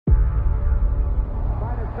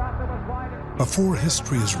Before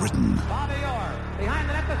history is written,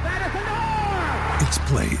 it's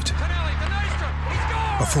played.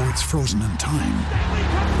 Before it's frozen in time,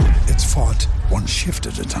 it's fought one shift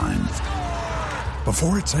at a time.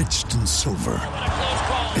 Before it's etched in silver,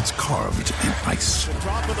 it's carved in ice.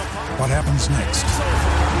 What happens next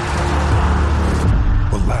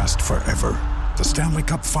will last forever. The Stanley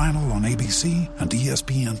Cup Final on ABC and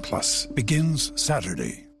ESPN Plus begins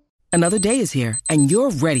Saturday. Another day is here, and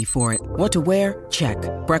you're ready for it. What to wear? Check.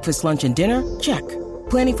 Breakfast, lunch, and dinner? Check.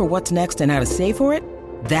 Planning for what's next and how to save for it?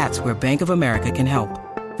 That's where Bank of America can help.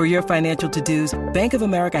 For your financial to-dos, Bank of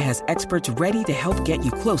America has experts ready to help get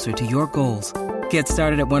you closer to your goals. Get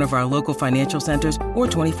started at one of our local financial centers or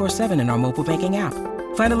 24/7 in our mobile banking app.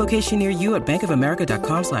 Find a location near you at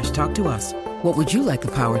bankofamerica.com/talktous. What would you like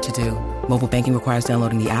the power to do? Mobile banking requires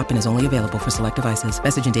downloading the app and is only available for select devices.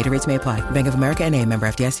 Message and data rates may apply. Bank of America N.A., member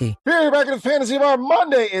FDIC. Here, back in the Fantasy Bar.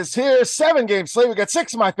 Monday is here. 7-game slate. We got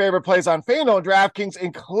 6 of my favorite plays on FanDuel and DraftKings,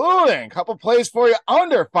 including a couple plays for you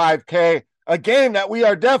under 5K. A game that we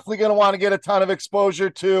are definitely going to want to get a ton of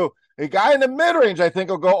exposure to. A guy in the mid-range I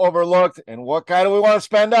think will go overlooked. And what guy do we want to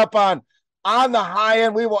spend up on? On the high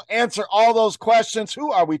end, we will answer all those questions.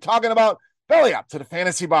 Who are we talking about? Belly up to the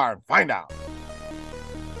Fantasy Bar and find out.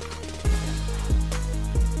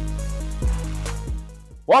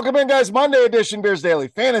 Welcome in, guys. Monday edition Beers Daily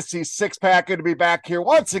Fantasy Six-Pack. Good to be back here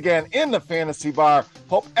once again in the Fantasy Bar.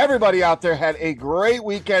 Hope everybody out there had a great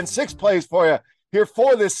weekend. 6 plays for you here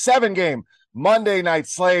for this 7-game Monday night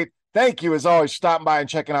slate. Thank you, as always, for stopping by and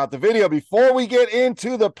checking out the video. Before we get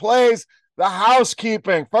into the plays, the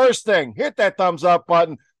housekeeping. First thing, hit that thumbs up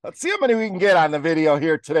button. Let's see how many we can get on the video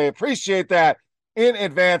here today. Appreciate that in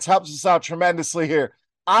advance. Helps us out tremendously here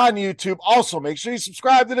on YouTube. Also, make sure you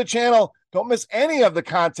subscribe to the channel. Don't miss any of the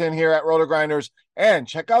content here at RotoGrinders. And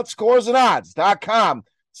check out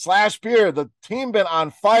scoresandodds.com/beer. The team been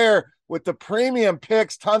on fire with the premium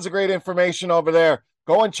picks. Tons of great information over there.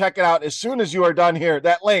 Go and check it out as soon as you are done here.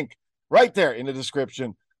 That link right there in the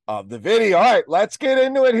description of the video. All right, let's get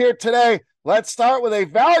into it here today. Let's start with a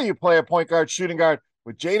value player, point guard, shooting guard,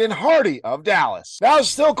 with Jaden Hardy of Dallas. Now,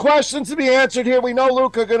 still questions to be answered here. We know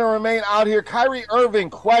Luka going to remain out here. Kyrie Irving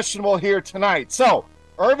questionable here tonight. So,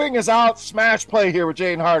 Irving is out. Smash play here with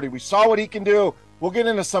Jaden Hardy. We saw what he can do. We'll get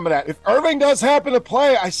into some of that. If Irving does happen to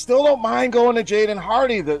play, I still don't mind going to Jaden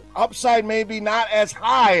Hardy. The upside may be not as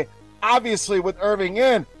high, obviously, with Irving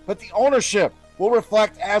in, but the ownership will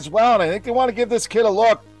reflect as well. And I think they want to give this kid a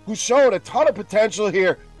look who showed a ton of potential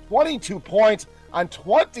here. 22 points on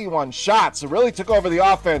 21 shots. So really took over the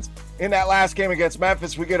offense in that last game against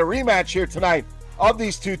Memphis. We get a rematch here tonight of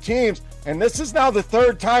these two teams. And this is now the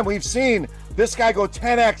 3rd time we've seen this guy go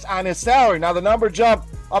 10x on his salary. Now the number jumped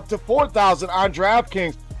up to 4,000 on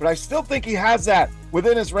DraftKings, but I still think he has that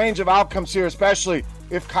within his range of outcomes here, especially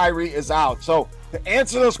if Kyrie is out. So to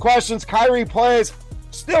answer those questions, Kyrie plays.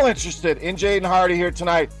 Still interested in Jaden Hardy here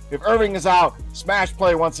tonight. If Irving is out, smash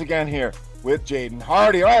play once again here with Jaden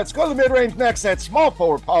Hardy. All right, let's go to the mid-range next at small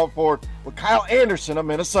forward, power forward with Kyle Anderson of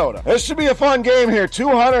Minnesota. This should be a fun game here.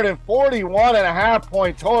 241.5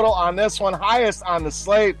 point total on this one. Highest on the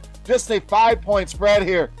slate. Just a 5-point spread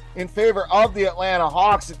here in favor of the Atlanta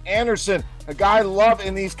Hawks. And Anderson, a guy I love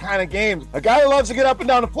in these kind of games. A guy who loves to get up and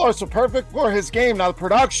down the floor, so perfect for his game. Now, the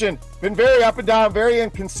production, been very up and down, very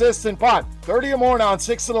inconsistent, but 30 or more now in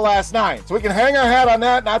 6 of the last 9. So we can hang our hat on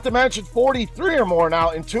that, not to mention 43 or more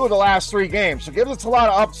now in 2 of the last 3 games. So gives us a lot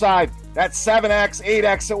of upside. That 7X,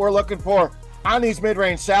 8X that we're looking for on these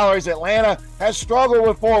mid-range salaries. Atlanta has struggled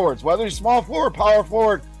with forwards, whether he's small forward, power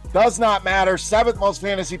forward, does not matter. 7th most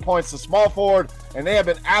fantasy points to small forward, and they have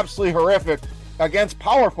been absolutely horrific against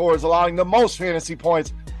power forwards, allowing the most fantasy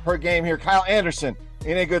points per game here. Kyle Anderson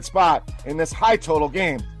in a good spot in this high total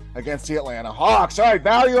game against the Atlanta Hawks. All right,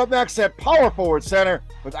 value up next at power forward center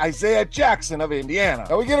with Isaiah Jackson of Indiana.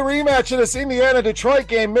 Now we get a rematch of this Indiana-Detroit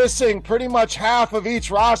game, missing pretty much half of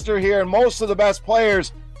each roster here, and most of the best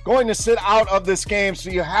players going to sit out of this game, so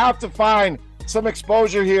you have to find some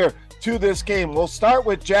exposure here to this game. We'll start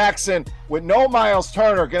with Jackson with no Miles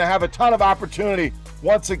Turner. Going to have a ton of opportunity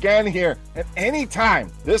once again here. And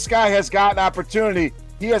anytime this guy has got an opportunity,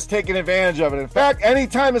 he has taken advantage of it. In fact,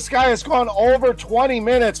 anytime this guy has gone over 20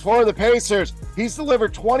 minutes for the Pacers, he's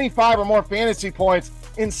delivered 25 or more fantasy points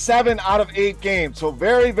in 7 out of 8 games. So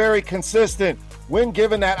very, very consistent when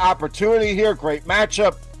given that opportunity here. Great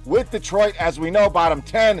matchup with Detroit, as we know, bottom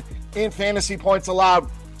 10 in fantasy points allowed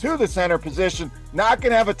to the center position. Not going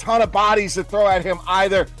to have a ton of bodies to throw at him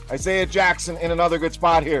either. Isaiah Jackson in another good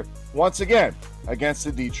spot here once again against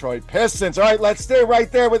the Detroit Pistons. All right, let's stay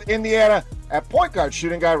right there with Indiana at point guard,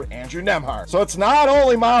 shooting guard with Andrew Nembhard. So it's not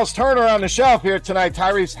only Miles Turner on the shelf here tonight.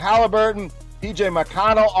 Tyrese Halliburton, PJ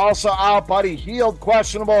McConnell also out. Buddy Hield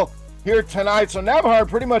questionable here tonight. So Nembhard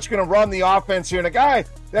pretty much going to run the offense here. And a guy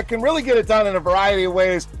that can really get it done in a variety of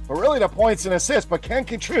ways, but really the points and assists, but can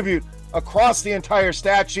contribute across the entire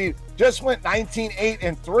stat sheet. Just went 19, 8,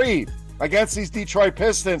 and 3 against these Detroit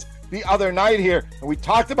Pistons the other night here. And we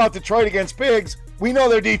talked about Detroit against bigs. We know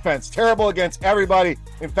their defense, terrible against everybody.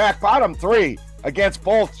 In fact, bottom 3 against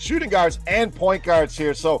both shooting guards and point guards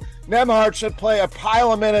here. So Nembhard should play a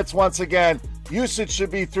pile of minutes once again. Usage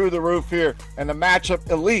should be through the roof here, and the matchup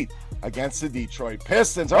elite against the Detroit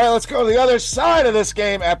Pistons. All right, let's go to the other side of this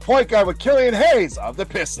game at point guard with Killian Hayes of the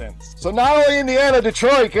Pistons. So not only Indiana,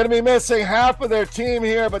 Detroit going to be missing half of their team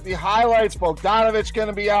here, but the highlights, Bogdanovic going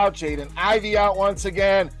to be out, Jaden Ivey out once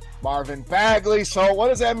again, Marvin Bagley. So what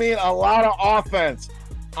does that mean? A lot of offense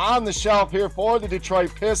on the shelf here for the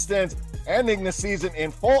Detroit Pistons, ending the season in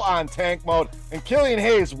full-on tank mode. And Killian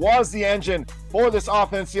Hayes was the engine for this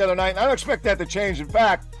offense the other night, and I don't expect that to change. In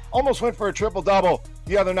fact, almost went for a triple-double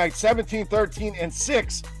the other night, 17, 13, and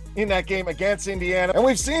 6 in that game against Indiana. And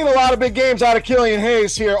we've seen a lot of big games out of Killian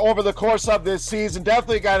Hayes here over the course of this season.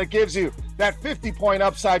 Definitely a guy that gives you that 50-point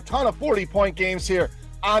upside, ton of 40-point games here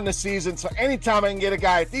on the season. So anytime I can get a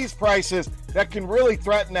guy at these prices that can really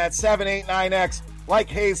threaten that 7, 8, 9X like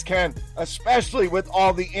Hayes can, especially with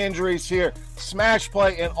all the injuries here. Smash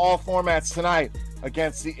play in all formats tonight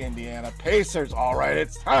against the Indiana Pacers. All right,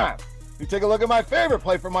 it's time. You take a look at my favorite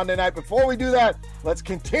play for Monday night. Before we do that, let's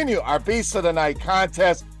continue our Beast of the Night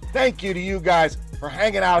contest. Thank you to you guys for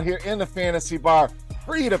hanging out here in the Fantasy Bar.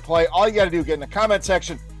 Free to play. All you got to do, get in the comment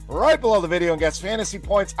section right below the video and guess fantasy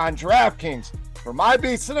points on DraftKings. For my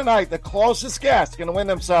Beast of the Night, the closest guest going to win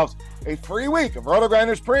themselves a free week of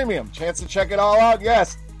Roto-Grinders Premium. Chance to check it all out.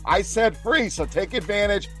 Yes, I said free, so take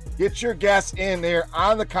advantage. Get your guess in there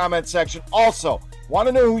on the comment section. Also, want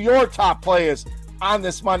to know who your top play is on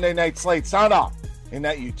this Monday night slate? Sound off in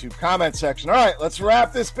that YouTube comment section. All right, let's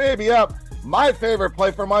wrap this baby up. My favorite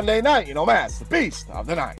play for Monday night, you know, Matt's the Beast of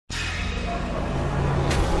the Night.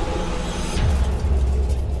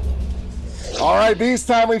 All right, Beast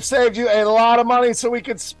time. We've saved you a lot of money so we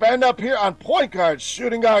can spend up here on point guard,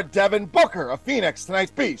 shooting guard Devin Booker of Phoenix,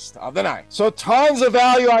 tonight's Beast of the Night. So tons of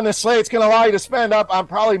value on this slate. It's going to allow you to spend up on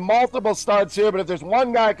probably multiple starts here, but if there's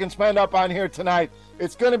one guy I can spend up on here tonight,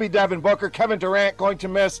 it's going to be Devin Booker. Kevin Durant going to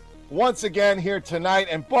miss once again here tonight,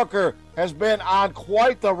 and Booker has been on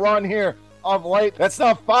quite the run here of late. That's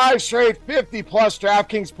now 5 straight 50-plus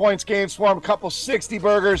DraftKings points games for him, a couple 60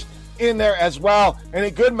 burgers in there as well, and a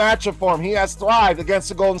good matchup for him. He has thrived against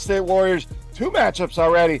the Golden State Warriors. 2 matchups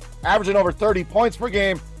already, averaging over 30 points per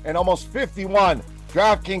game and almost 51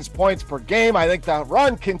 DraftKings points per game. I think the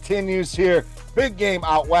run continues here. Big game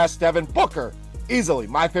out west. Devin Booker, easily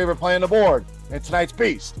my favorite play on the board and tonight's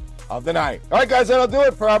Beast of the Night. All right, guys, that'll do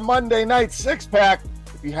it for our Monday night six-pack.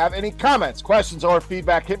 If you have any comments, questions, or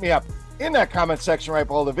feedback, hit me up in that comment section right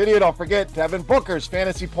below the video. Don't forget Devin Booker's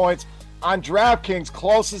fantasy points on DraftKings,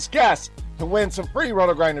 closest guest to win some free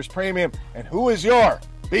Roto-Grinders Premium. And who is your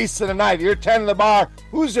Beast of the Night? You're 10 in the bar.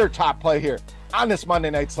 Who's your top play here on this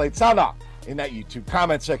Monday night slate? Sound off in that YouTube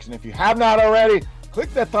comment section. If you have not already,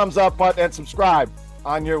 click that thumbs up button and subscribe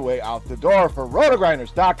on your way out the door. For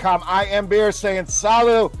Rotogrinders.com, I am Beer saying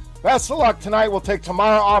salut. Best of luck tonight. We'll take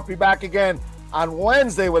tomorrow off. Be back again on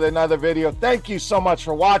Wednesday with another video. Thank you so much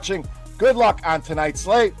for watching. Good luck on tonight's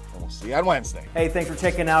slate. See you on Wednesday. Hey, thanks for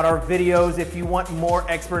checking out our videos. If you want more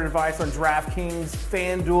expert advice on DraftKings,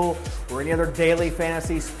 FanDuel, or any other daily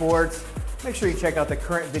fantasy sports, make sure you check out the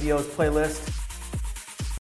current videos playlist